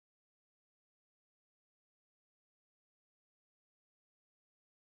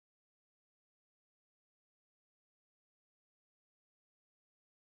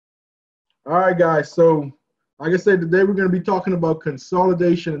All right, guys. So, like I said, today we're going to be talking about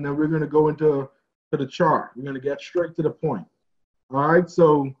consolidation, and then we're going to go into the chart. We're going to get straight to the point. All right.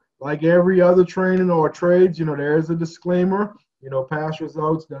 So, like every other training or trades, there is a disclaimer. Past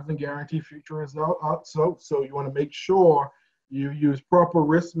results doesn't guarantee future results. So you want to make sure you use proper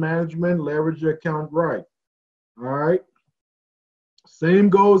risk management, leverage your account right. All right. Same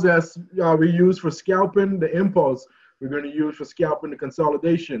goes as we use for scalping the impulse. We're going to use for scalping the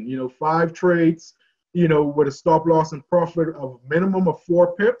consolidation. 5 trades, with a stop loss and profit of minimum of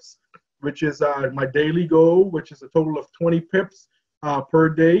 4 pips, which is my daily goal, which is a total of 20 pips per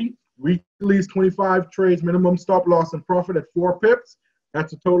day. Weekly is 25 trades, minimum stop loss and profit at 4 pips.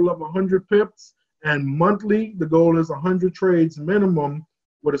 That's a total of 100 pips. And monthly, the goal is 100 trades minimum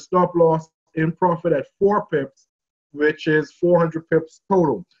with a stop loss in profit at 4 pips, which is 400 pips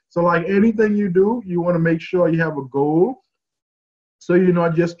total. So like anything you do, you want to make sure you have a goal. So you're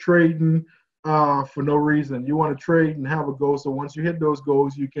not just trading for no reason. You want to trade and have a goal. So once you hit those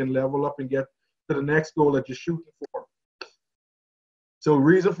goals, you can level up and get to the next goal that you're shooting for. So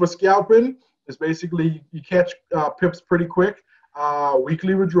reason for scalping is basically you catch pips pretty quick,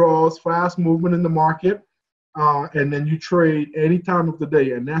 weekly withdrawals, fast movement in the market, and then you trade any time of the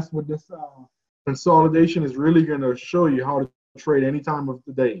day. And that's what this consolidation is really going to show you, how to trade any time of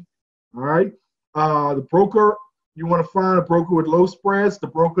the day. All right. The broker, you want to find a broker with low spreads. The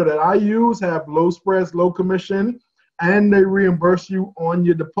broker that I use have low spreads, low commission, and they reimburse you on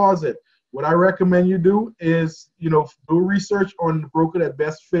your deposit. What I recommend you do is, do research on the broker that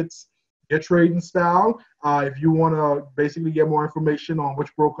best fits your trading style. If you want to basically get more information on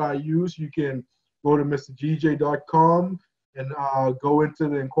which broker I use, you can go to mrgj.com and go into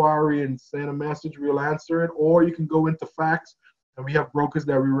the inquiry and send a message. We'll answer it. Or you can go into Facts, and we have brokers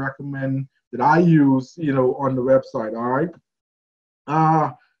that we recommend that I use, on the website. All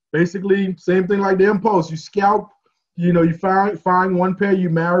right. Basically, same thing like the impulse. You scalp. You find one pair, you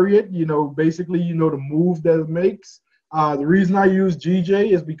marry it. Basically, the move that it makes. The reason I use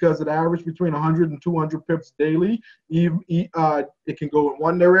GJ is because it averages between 100 and 200 pips daily. It can go in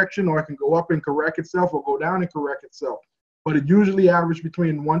one direction, or it can go up and correct itself, or go down and correct itself. But it usually averages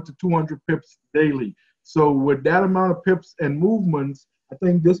between 1 to 200 pips daily. So with that amount of pips and movements, I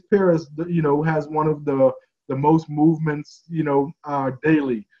think this pair is, has one of the most movements,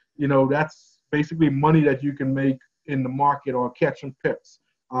 daily. That's basically money that you can make in the market or catching pips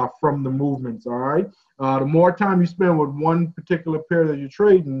from the movements. All right. The more time you spend with one particular pair that you're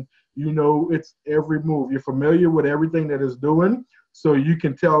trading, it's every move. You're familiar with everything that it's doing, so you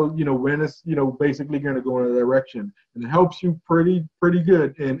can tell when it's basically going to go in a direction, and it helps you pretty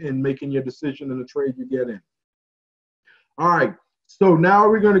good in making your decision in the trade you get in. All right. So now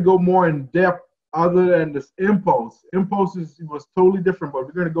we're going to go more in depth. Other than this impulse was totally different, but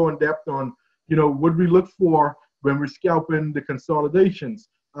we're going to go in depth on what we look for when we're scalping the consolidations.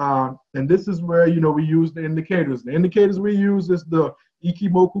 And this is where, we use the indicators. The indicators we use is the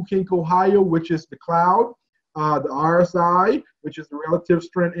Ichimoku Kinko Hyo, which is the cloud, the RSI, which is the relative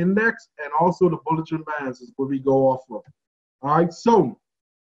strength index, and also the Bollinger Bands is what we go off of. All right, so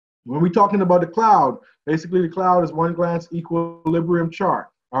when we're talking about the cloud, basically the cloud is one glance equilibrium chart.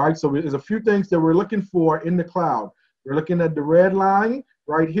 All right, so there's a few things that we're looking for in the cloud. We're looking at the red line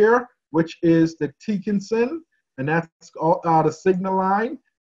right here, which is the Dickinson, and that's the signal line,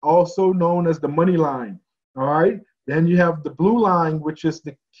 also known as the money line. All right. Then you have the blue line, which is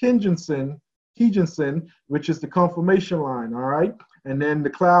the Kijinsen, which is the confirmation line. All right. And then the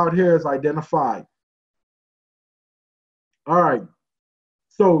cloud here is identified. All right.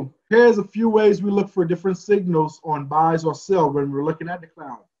 So here's a few ways we look for different signals on buys or sell when we're looking at the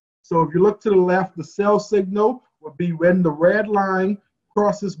cloud. So if you look to the left, the sell signal would be when the red line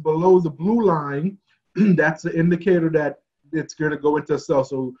crosses below the blue line. That's the indicator that it's going to go into a sell.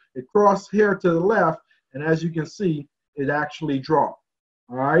 So it crossed here to the left, and as you can see, it actually dropped.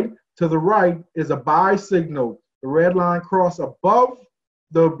 All right. To the right is a buy signal. The red line crossed above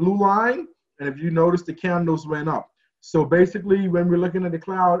the blue line, and if you notice, the candles went up. So basically, when we're looking at the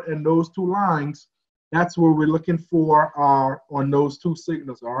cloud and those two lines, that's where we're looking for on those two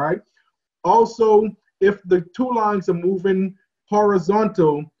signals. All right. Also, if the two lines are moving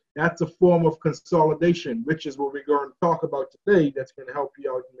horizontal, that's a form of consolidation, which is what we're going to talk about today. That's going to help you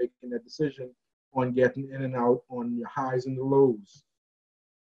out in making that decision on getting in and out on your highs and the lows.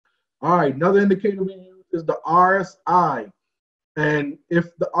 All right, another indicator we use is the RSI. And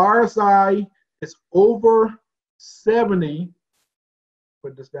if the RSI is over 70,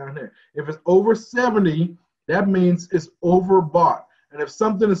 put this down here. If it's over 70, that means it's overbought. And if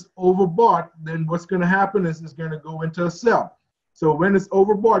something is overbought, then what's going to happen is it's going to go into a sell. So when it's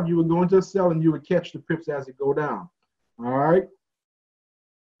overbought, you would go into a sell and you would catch the pips as it go down. All right.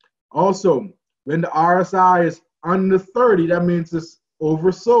 Also, when the RSI is under 30, that means it's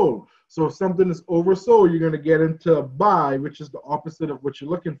oversold. So if something is oversold, you're going to get into a buy, which is the opposite of what you're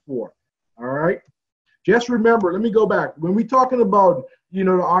looking for. All right. Just remember, let me go back. When we're talking about, the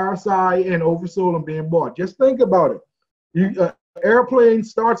RSI and oversold and being bought, just think about it. Airplane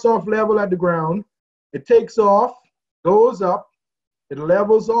starts off level at the ground. It takes off, goes up. It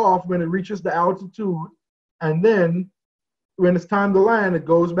levels off when it reaches the altitude. And then when it's time to land, it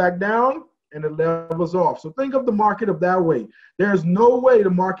goes back down and it levels off. So think of the market of that way. There's no way the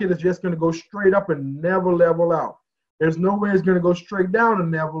market is just going to go straight up and never level out. There's no way it's going to go straight down and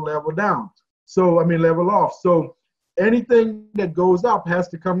never level down. Level off. So anything that goes up has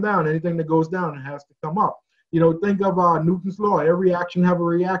to come down. Anything that goes down has to come up. Think of Newton's law. Every action have a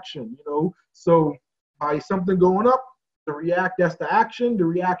reaction, So by something going up, that's the action. The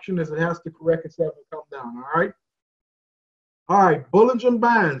reaction is it has to correct itself and come down, all right? All right, Bollinger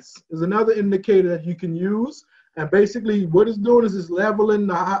Bands is another indicator that you can use. And basically what it's doing is it's leveling,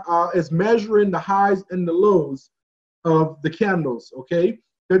 it's measuring the highs and the lows of the candles, okay?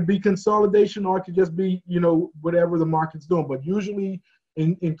 Could be consolidation or it could just be, whatever the market's doing. But usually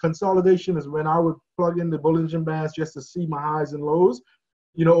in consolidation is when I would plug in the Bollinger Bands just to see my highs and lows.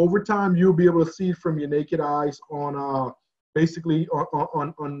 Over time, you'll be able to see it from your naked eyes on basically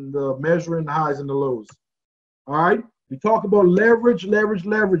on the measuring the highs and the lows. All right. We talk about leverage.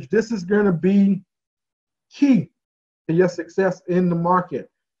 This is going to be key to your success in the market.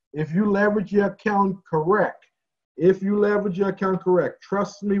 If you leverage your account correct,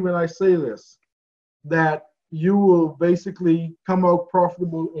 trust me when I say this, that you will basically come out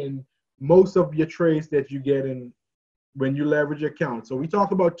profitable in most of your trades that you get in when you leverage your account. So we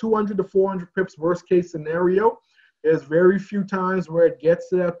talk about 200 to 400 pips worst case scenario. There's very few times where it gets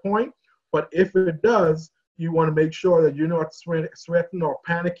to that point, but if it does, you want to make sure that you're not sweating or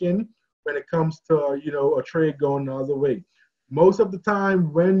panicking when it comes to a trade going the other way. Most of the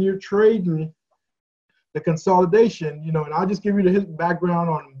time when you're trading the consolidation, and I'll just give you the background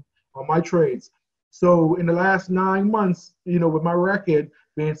on my trades. So in the last 9 months, with my record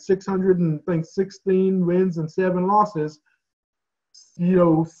being 616 wins and 7 losses,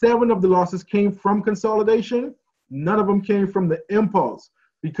 7 of the losses came from consolidation. None of them came from the impulse,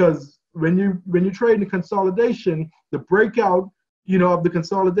 because when you trade in the consolidation, the breakout, of the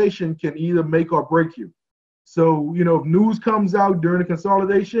consolidation can either make or break you. So, if news comes out during the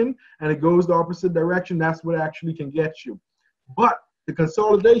consolidation and it goes the opposite direction, that's what actually can get you. But the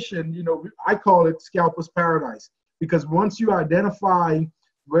consolidation, I call it Scalpers Paradise, because once you identify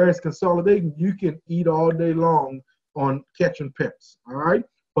where it's consolidating, you can eat all day long on catching pips, all right?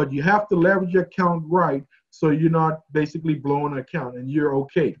 But you have to leverage your account right so you're not basically blowing an account and you're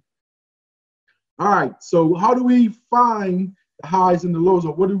okay. All right, so how do we find the highs and the lows,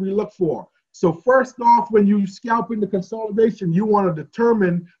 or what do we look for? So first off, when you scalping the consolidation, you want to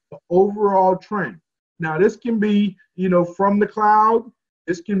determine the overall trend. Now, this can be, from the cloud.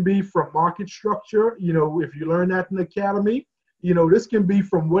 This can be from market structure. If you learn that in the academy, this can be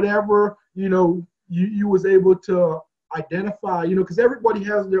from whatever, you was able to identify, because everybody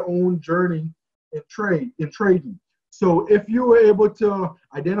has their own journey in trading. So if you were able to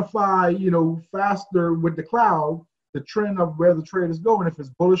identify, faster with the cloud, the trend of where the trade is going, if it's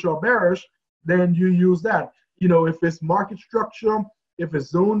bullish or bearish, then you use that. If it's market structure, if it's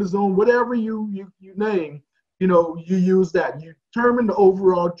zone to zone, whatever you name, you use that. You determine the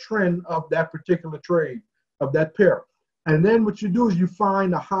overall trend of that particular trade, of that pair. And then what you do is you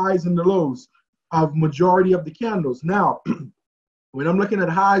find the highs and the lows of majority of the candles. Now, when I'm looking at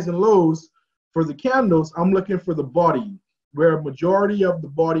highs and lows for the candles, I'm looking for the body, where a majority of the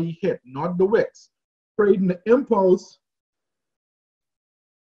body hit, not the wicks. Trading the impulse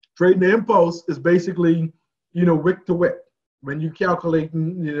is basically, wick to wick when you calculate,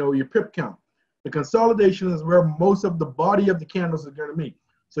 your pip count. The consolidation is where most of the body of the candles are going to meet.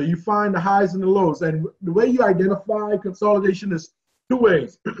 So you find the highs and the lows. And the way you identify consolidation is 2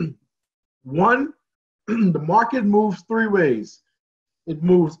 ways. One, the market moves 3 ways. It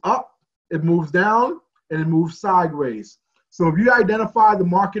moves up, it moves down, and it moves sideways. So if you identify the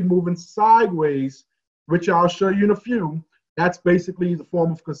market moving sideways, which I'll show you in a few, that's basically the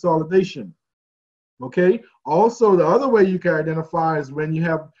form of consolidation. Okay. Also, the other way you can identify is when you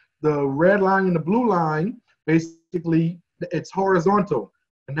have the red line and the blue line, basically it's horizontal,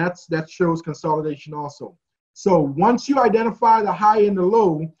 and that shows consolidation also. So once you identify the high and the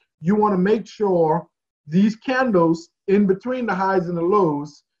low, you want to make sure these candles in between the highs and the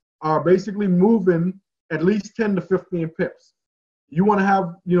lows are basically moving at least 10 to 15 pips. you want to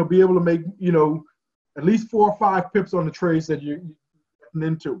have, be able to make, at least 4 or 5 pips on the trades that you're getting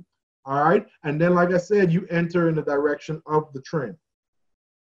into. All right. And then, like I said, you enter in the direction of the trend.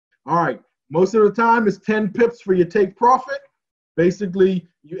 All right. Most of the time it's 10 pips for your take profit. Basically,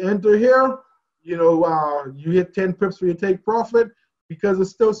 you enter here, you hit 10 pips for your take profit because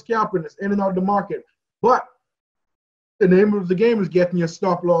it's still scalping. It's in and out of the market. But the name of the game is getting your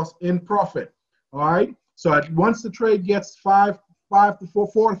stop loss in profit. All right. So once the trade gets 4 to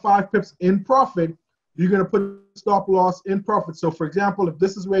 5 pips in profit, you're going to put stop loss in profit. So for example, if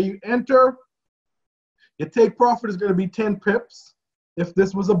this is where you enter, your take profit is going to be 10 pips if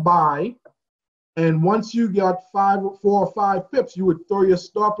this was a buy. And once you got 4 or 5 pips, you would throw your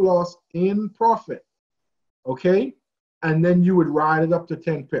stop loss in profit. Okay? And then you would ride it up to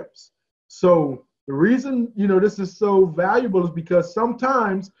 10 pips. So the reason, this is so valuable is because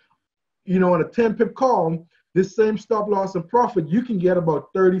sometimes, on a 10 pip call, this same stop loss and profit, you can get about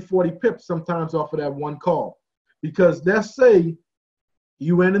 30, 40 pips sometimes off of that one call. Because let's say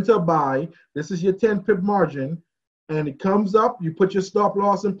you went into a buy, this is your 10 pip margin, and it comes up, you put your stop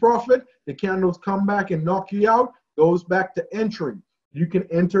loss in profit, the candles come back and knock you out, goes back to entry. You can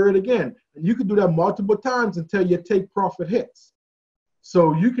enter it again. And you can do that multiple times until your take profit hits.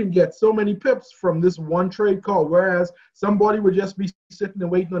 So you can get so many pips from this one trade call, whereas somebody would just be sitting and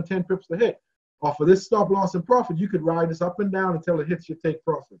waiting on 10 pips to hit. Off of this stop loss and profit, you could ride this up and down until it hits your take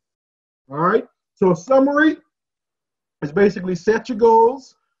profit. All right. So summary is basically set your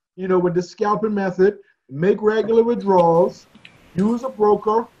goals, with the scalping method, make regular withdrawals, use a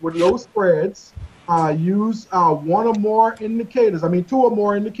broker with low spreads, use 2 or more indicators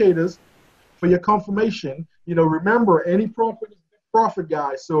for your confirmation. Remember, any profit is profit,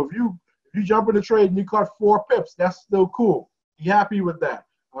 guys. So if you jump in the trade and you caught 4 pips, that's still cool. Be happy with that.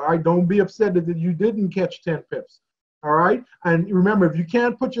 All right. Don't be upset that you didn't catch 10 pips. All right. And remember, if you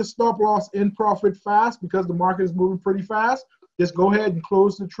can't put your stop loss in profit fast because the market is moving pretty fast, just go ahead and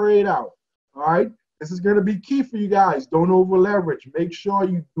close the trade out. All right. This is going to be key for you guys. Don't over leverage. Make sure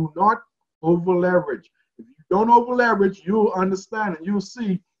you do not over leverage. If you don't over leverage, you'll understand and you'll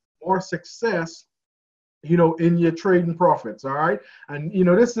see more success, in your trading profits. All right. And,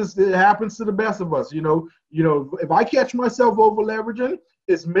 it happens to the best of us. If I catch myself over leveraging,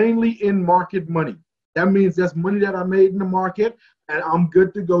 it's mainly in market money. That means that's money that I made in the market and I'm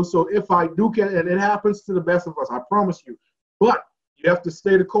good to go. So if I do get, and it happens to the best of us, I promise you, but you have to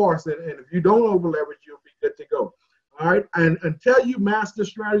stay the course. And if you don't over leverage, you'll be good to go. All right. And until you master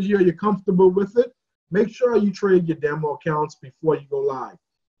strategy or you're comfortable with it, make sure you trade your demo accounts before you go live.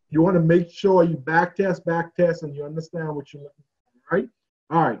 You want to make sure you back test, and you understand what you're looking for. Right.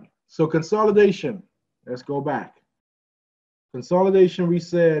 All right. So consolidation. Let's go back. Consolidation, we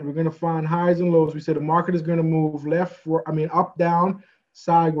said we're going to find highs and lows. We said the market is going to move up, down,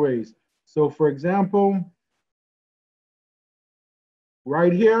 sideways. So for example,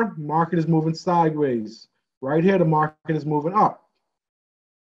 right here, market is moving sideways. Right here, the market is moving up.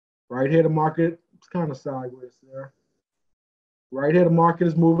 Right here, the market is kind of sideways there. Right here, the market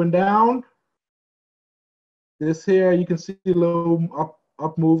is moving down. This here, you can see a little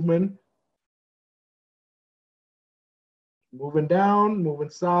up movement. Moving down, moving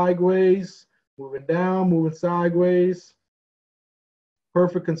sideways, moving down, moving sideways.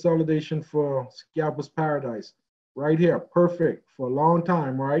 Perfect consolidation for Scalpers Paradise. Right here, perfect for a long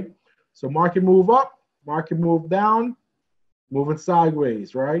time, right? So market move up, market move down, moving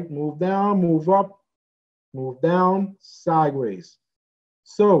sideways, right? Move down, move up, move down, sideways.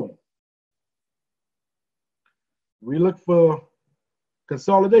 So we look for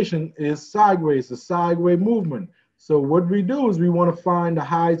consolidation is sideways, a sideways movement. So what we do is we want to find the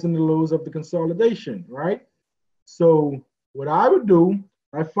highs and the lows of the consolidation, right? So what I would do,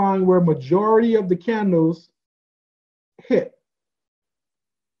 I find where majority of the candles hit.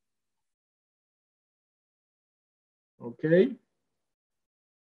 Okay.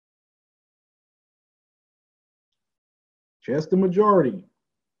 Just the majority,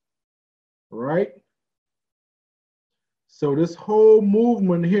 right? So this whole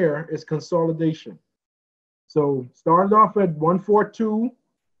movement here is consolidation. So started off at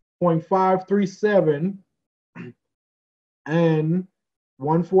 142.537 and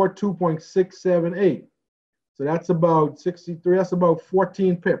 142.678. So that's about 63, that's about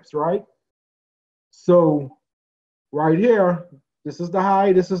 14 pips, right? So right here, this is the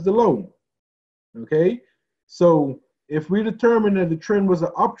high, this is the low, okay? So if we determine that the trend was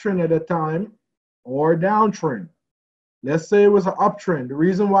an uptrend at that time or a downtrend, let's say it was an uptrend. The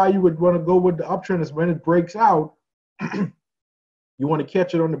reason why you would want to go with the uptrend is when it breaks out, you want to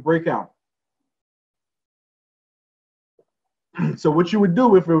catch it on the breakout. So what you would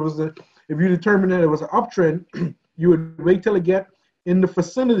do if you determined that it was an uptrend, you would wait till it get in the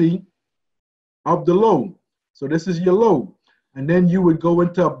vicinity of the low. So this is your low, and then you would go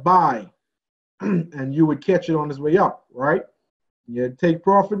into a buy, and you would catch it on its way up, right? Your take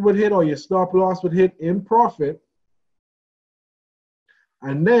profit would hit, or your stop loss would hit in profit,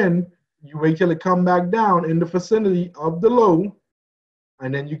 and then you wait till it come back down in the vicinity of the low,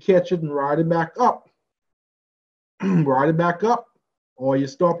 and then you catch it and ride it back up. Ride it back up, or your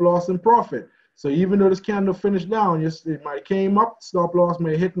stop loss in profit. So even though this candle finished down, it might have came up, stop loss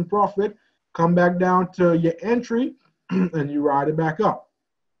may hit in profit, come back down to your entry, and you ride it back up.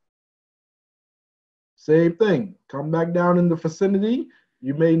 Same thing, come back down in the vicinity.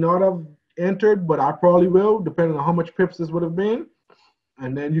 You may not have entered, but I probably will, depending on how much pips this would have been.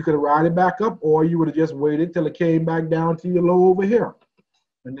 And then you could ride it back up, or you would have just waited till it came back down to your low over here.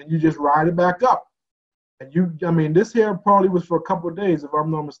 And then you just ride it back up. And I mean, this here probably was for a couple of days, if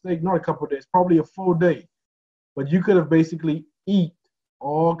I'm not mistaken, not a couple of days, probably a full day. But you could have basically eat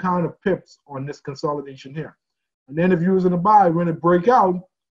all kind of pips on this consolidation here. And then if you was in a buy, when it break out,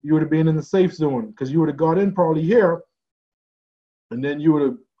 you would have been in the safe zone, because you would have got in probably here, and then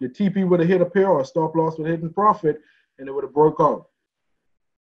your TP would have hit up here, or stop loss would have hit in profit, and it would have broke out.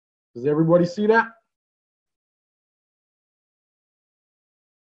 Does everybody see that?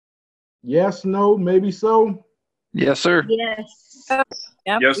 Yes, no, maybe so? Yes, sir. Yes.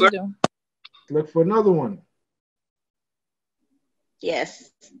 Yep, Yes, sir. do. Look for another one.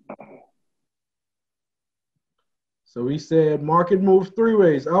 Yes. So we said market moves three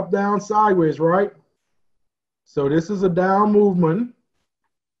ways, up, down, sideways, right? So this is a down movement.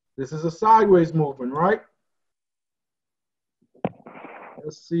 This is a sideways movement, right?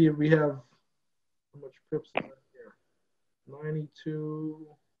 Let's see if we have, how much pips is that here? 92.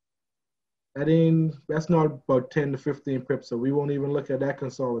 That's not about 10 to 15 pips, so we won't even look at that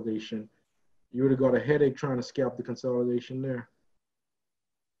consolidation. You would have got a headache trying to scalp the consolidation there.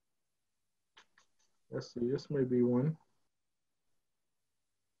 Let's see, this may be one.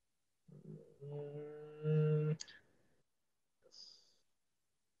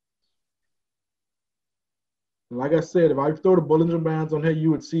 Like I said, if I throw the Bollinger Bands on here,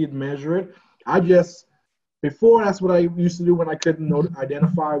 you would see it, measure it. Before, that's what I used to do when I couldn't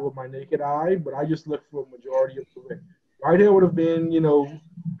identify with my naked eye, but I just looked for a majority of the way. Right here would have been,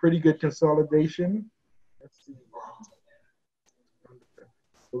 pretty good consolidation. Let's see. So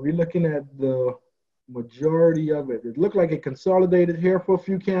we're looking at the majority of it. It looked like it consolidated here for a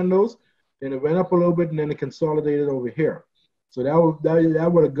few candles, then it went up a little bit, and then it consolidated over here. So that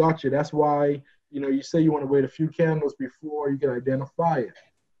would have got you. That's why, you say you want to wait a few candles before you can identify it.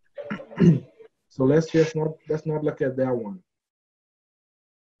 So let's not look at that one.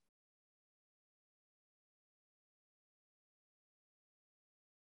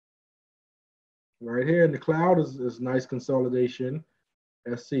 Right here in the cloud is nice consolidation.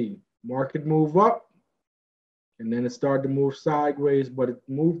 Let's see, market move up, and then it started to move sideways, but it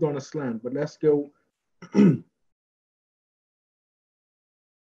moved on a slant. But let's go.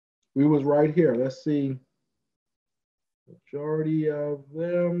 We was right here. Let's see. Majority of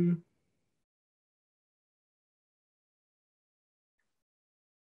them.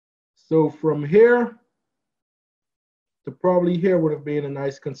 So from here to probably here would have been a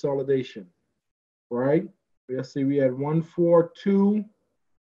nice consolidation, right? Let's see, we had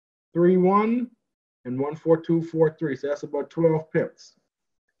 14231 and 14243. So that's about 12 pips.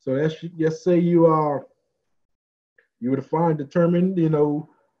 So that's just say you would have determined,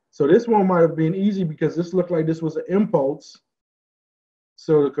 so this one might have been easy because this looked like this was an impulse.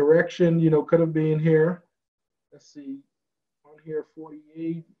 So the correction, could have been here. Let's see, on here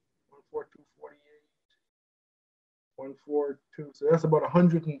 48. 14248, 142. So that's about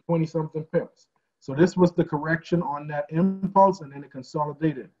 120 something pips. So this was the correction on that impulse, and then it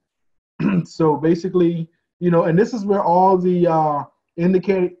consolidated. So basically, and this is where all the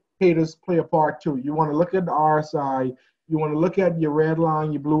indicators play a part too. You want to look at the RSI, you want to look at your red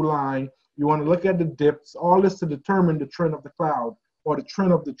line, your blue line, you want to look at the dips, all this to determine the trend of the cloud or the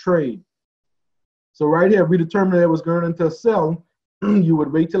trend of the trade. So right here, we determined that it was going into a sell. You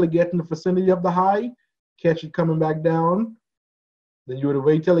would wait till it gets in the vicinity of the high, catch it coming back down. Then you would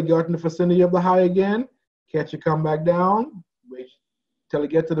wait till it got in the vicinity of the high again, catch it come back down, wait till it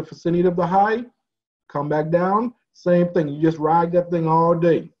gets to the vicinity of the high, come back down. Same thing, you just ride that thing all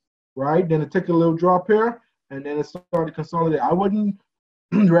day, right? Then it took a little drop here, and then it started to consolidate. I wouldn't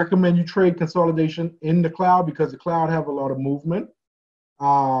recommend you trade consolidation in the cloud because the cloud have a lot of movement.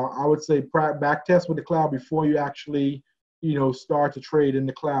 I would say back test with the cloud before you actually start to trade in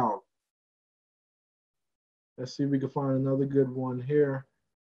the cloud. Let's see if we can find another good one here.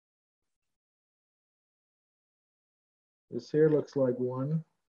 This here looks like one.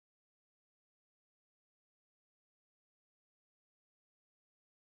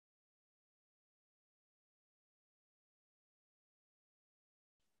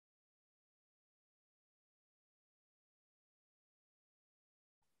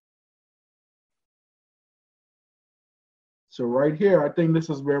 So right here, I think this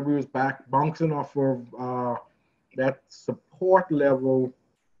is where we was back bouncing off of that support level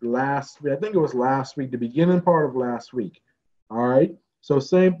last week. I think it was last week, the beginning part of last week. All right. So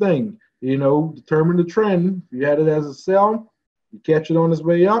same thing, you know, determine the trend. If you had it as a sell, you catch it on its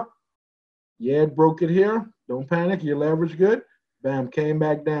way up. Yeah, it broke it here. Don't panic. Your leverage good. Bam, came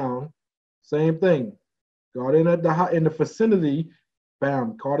back down. Same thing. Got in at the high, in the vicinity.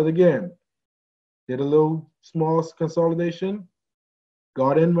 Bam, caught it again. Did a little small consolidation.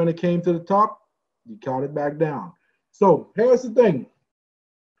 Got in when it came to the top. You caught it back down. So here's the thing.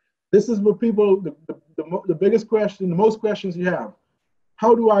 This is what people, the biggest question, the most questions you have.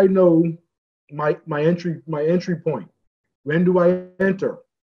 How do I know my entry point? When do I enter?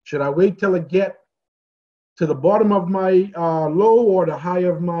 Should I wait till I get to the bottom of my low or the high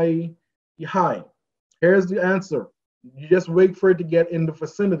of my high? Here's the answer. You just wait for it to get in the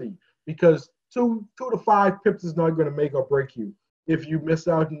vicinity, because two to 5 pips is not going to make or break you. If you miss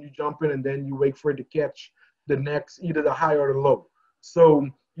out and you jump in and then you wait for it to catch the next, either the high or the low. So,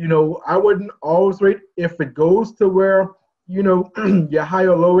 you know, I wouldn't always wait. If it goes to where, you know, your high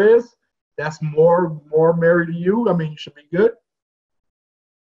or low is, that's more merry to you. I mean, you should be good.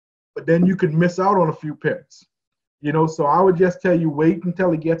 But then you could miss out on a few pips. You know, so I would just tell you, wait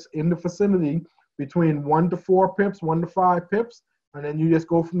until it gets in the vicinity between 1 to 4 pips, 1 to 5 pips, and then you just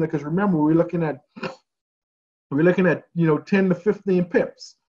go from there. Because remember, we're looking at you know, 10 to 15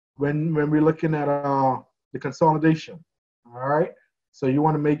 pips when we're looking at the consolidation. All right. So you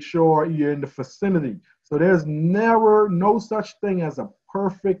want to make sure you're in the vicinity. So there's no such thing as a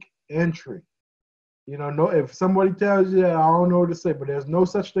perfect entry. You know, no, if somebody tells you that, I don't know what to say, but there's no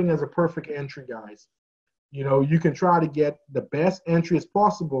such thing as a perfect entry, guys. You know, you can try to get the best entry as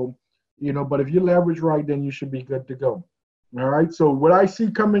possible, you know, but if you leverage right, then you should be good to go. All right. So what I see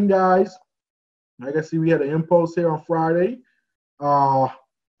coming, guys, like I see, we had an impulse here on Friday,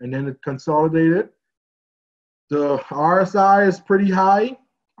 and then it consolidated. The RSI is pretty high.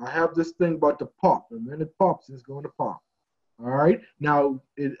 I have this thing about to pop, and then it pops, it's going to pop. All right. Now,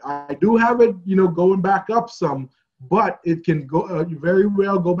 I do have it, you know, going back up some, but it can go very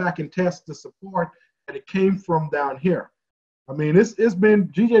well go back and test the support that it came from down here. I mean, it's been,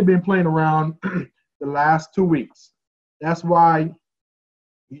 GJ been playing around the last 2 weeks. That's why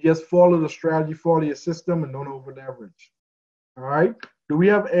you just follow the strategy, follow your system, and don't over leverage. All right. Do we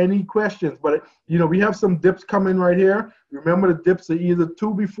have any questions? But, you know, we have some dips coming right here. Remember, the dips are either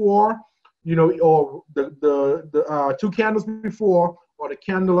 2 before, you know, or the 2 candles before, or the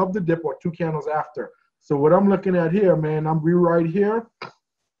candle of the dip, or 2 candles after. So what I'm looking at here, man, we right here.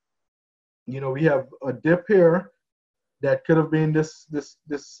 You know, we have a dip here that could have been this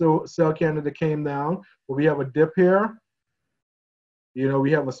sell candle that came down. But we have a dip here. You know,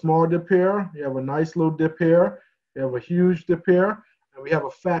 we have a small dip here. We have a nice little dip here. We have a huge dip here. And we have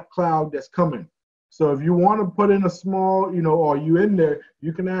a fat cloud that's coming. So if you want to put in a small, you know, or you in there,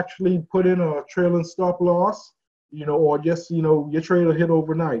 you can actually put in a trailing stop loss, you know, or just, you know, your trade will hit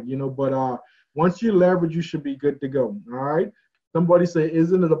overnight, you know. But once you leverage, you should be good to go. All right. Somebody say,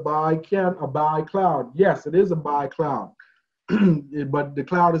 isn't it a buy cloud? Yes, it is a buy cloud. But the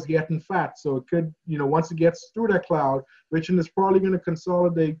cloud is getting fat. So it could, you know, once it gets through that cloud, Richmond is probably going to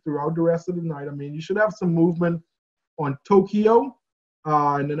consolidate throughout the rest of the night. I mean, you should have some movement on Tokyo.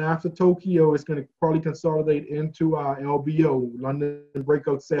 And then after Tokyo, it's going to probably consolidate into LBO, London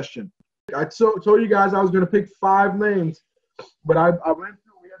Breakout Session. I told you guys I was going to pick 5 names, but I went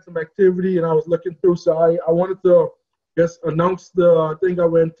through, we had some activity, and I was looking through. So I wanted to just announce I think I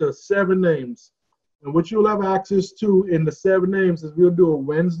went to 7 names. And what you'll have access to in the 7 names is we'll do a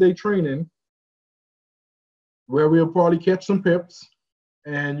Wednesday training where we'll probably catch some pips.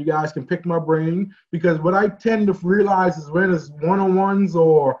 And you guys can pick my brain, because what I tend to realize is when it's one-on-ones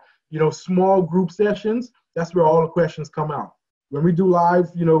or, you know, small group sessions, that's where all the questions come out. When we do live,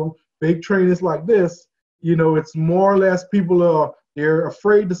 you know, big trainings like this, you know, it's more or less people they're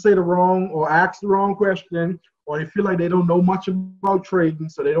afraid to say the wrong or ask the wrong question, or they feel like they don't know much about trading,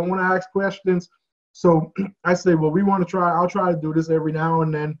 so they don't want to ask questions. So I say, well, I'll try to do this every now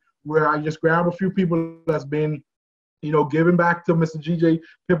and then, where I just grab a few people that's been, you know, giving back to Mr. GJ,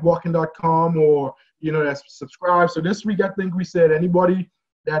 pipwalking.com, or, you know, that's subscribed. So this week, I think we said anybody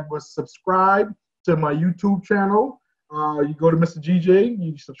that was subscribed to my YouTube channel. You go to Mr. GJ,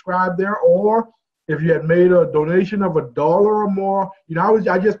 you subscribe there, or if you had made a donation of $1 or more,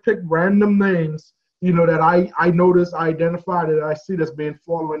 I just picked random names, that I noticed, I identified that I see that's been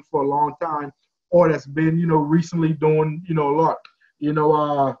following for a long time, or that's been, recently doing, a lot,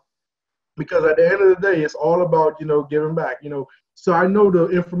 because at the end of the day, it's all about, giving back, So I know the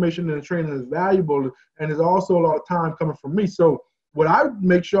information and the training is valuable, and there's also a lot of time coming from me. So what I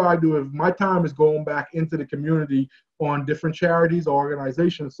make sure I do is my time is going back into the community on different charities or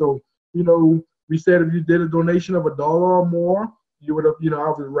organizations. So, we said if you did a donation of $1 or more, you would have, I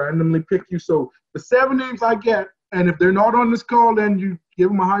would randomly pick you. So the 7 names I get, and if they're not on this call, then you give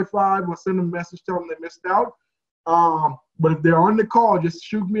them a high five or send them a message, tell them they missed out. But if they're on the call, just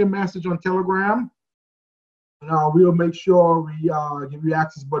shoot me a message on Telegram, and we'll make sure we give you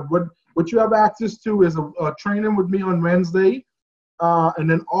access. But what you have access to is a training with me on Wednesday. And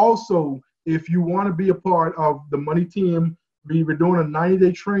then also, if you want to be a part of the money team, we're doing a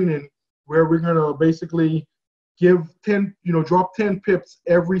 90-day training where we're going to basically give 10, drop 10 pips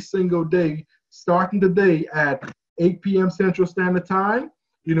every single day, starting today at 8 p.m. Central Standard Time.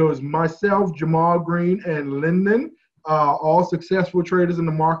 It's myself, Jamal Green, and Lyndon, all successful traders in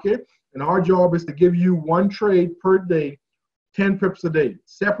the market. And our job is to give you 1 trade per day, 10 pips a day.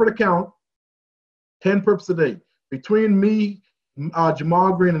 Separate account, 10 pips a day. Between me,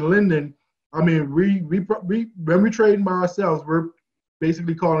 Jamal Green, and Lyndon, when we trade by ourselves, we're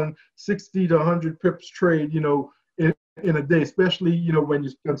basically calling 60 to 100 pips trade, in a day, especially, when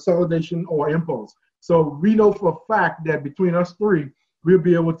it's consolidation or impulse. So we know for a fact that between us 3, we'll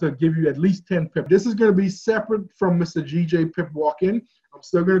be able to give you at least 10 pips. This is going to be separate from Mr. GJ Pip Walk-In. I'm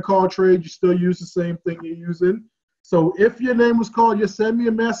still going to call trade. You still use the same thing you're using. So if your name was called, just send me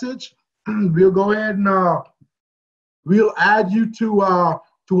a message. We'll go ahead and we'll add you to our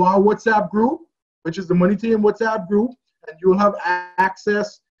WhatsApp group, which is the Money Team WhatsApp group, and you'll have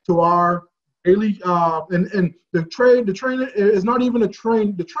access to our daily and the training is not even a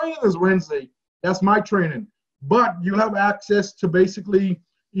train. The training is Wednesday. That's my training. But you have access to basically,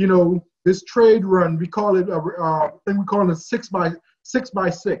 this trade run. We call it we call it 6 by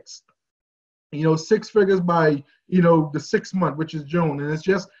 6. 6 figures by the 6th month, which is June, and it's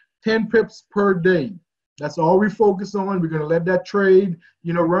just 10 pips per day. That's all we focus on. We're gonna let that trade,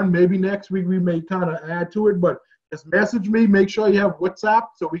 run. Maybe next week we may kind of add to it, but just message me. Make sure you have WhatsApp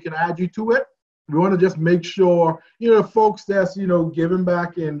so we can add you to it. We want to just make sure, folks that's giving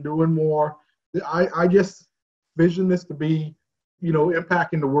back and doing more. I just vision this to be,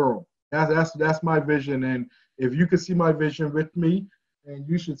 impacting the world. That's my vision. And if you could see my vision with me, and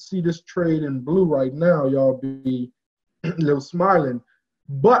you should see this trade in blue right now, y'all be a little smiling.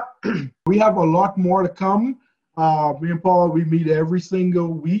 But we have a lot more to come. Me and Paul, we meet every single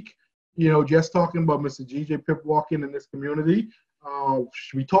week, just talking about Mr. GJ Pip Walk-In in this community.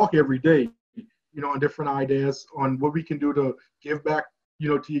 We talk every day, on different ideas on what we can do to give back,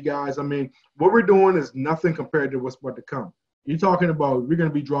 to you guys. What we're doing is nothing compared to what's about to come. You're talking about we're going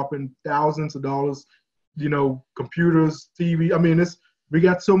to be dropping thousands of dollars, computers, TV. We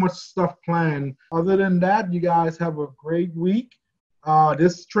got so much stuff planned. Other than that, you guys have a great week.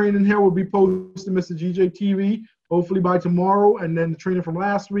 This training here will be posted Mr. GJ TV, hopefully by tomorrow. And then the training from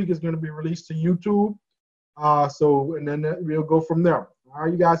last week is going to be released to YouTube. And then we'll go from there. All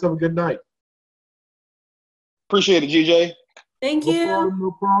right, you guys have a good night. Appreciate it, GJ. Thank you.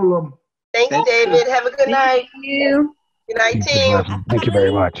 No problem. Thank you, David. Have a good night. Thank you. Good night, team. Thank you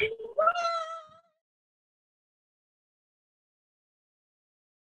very much.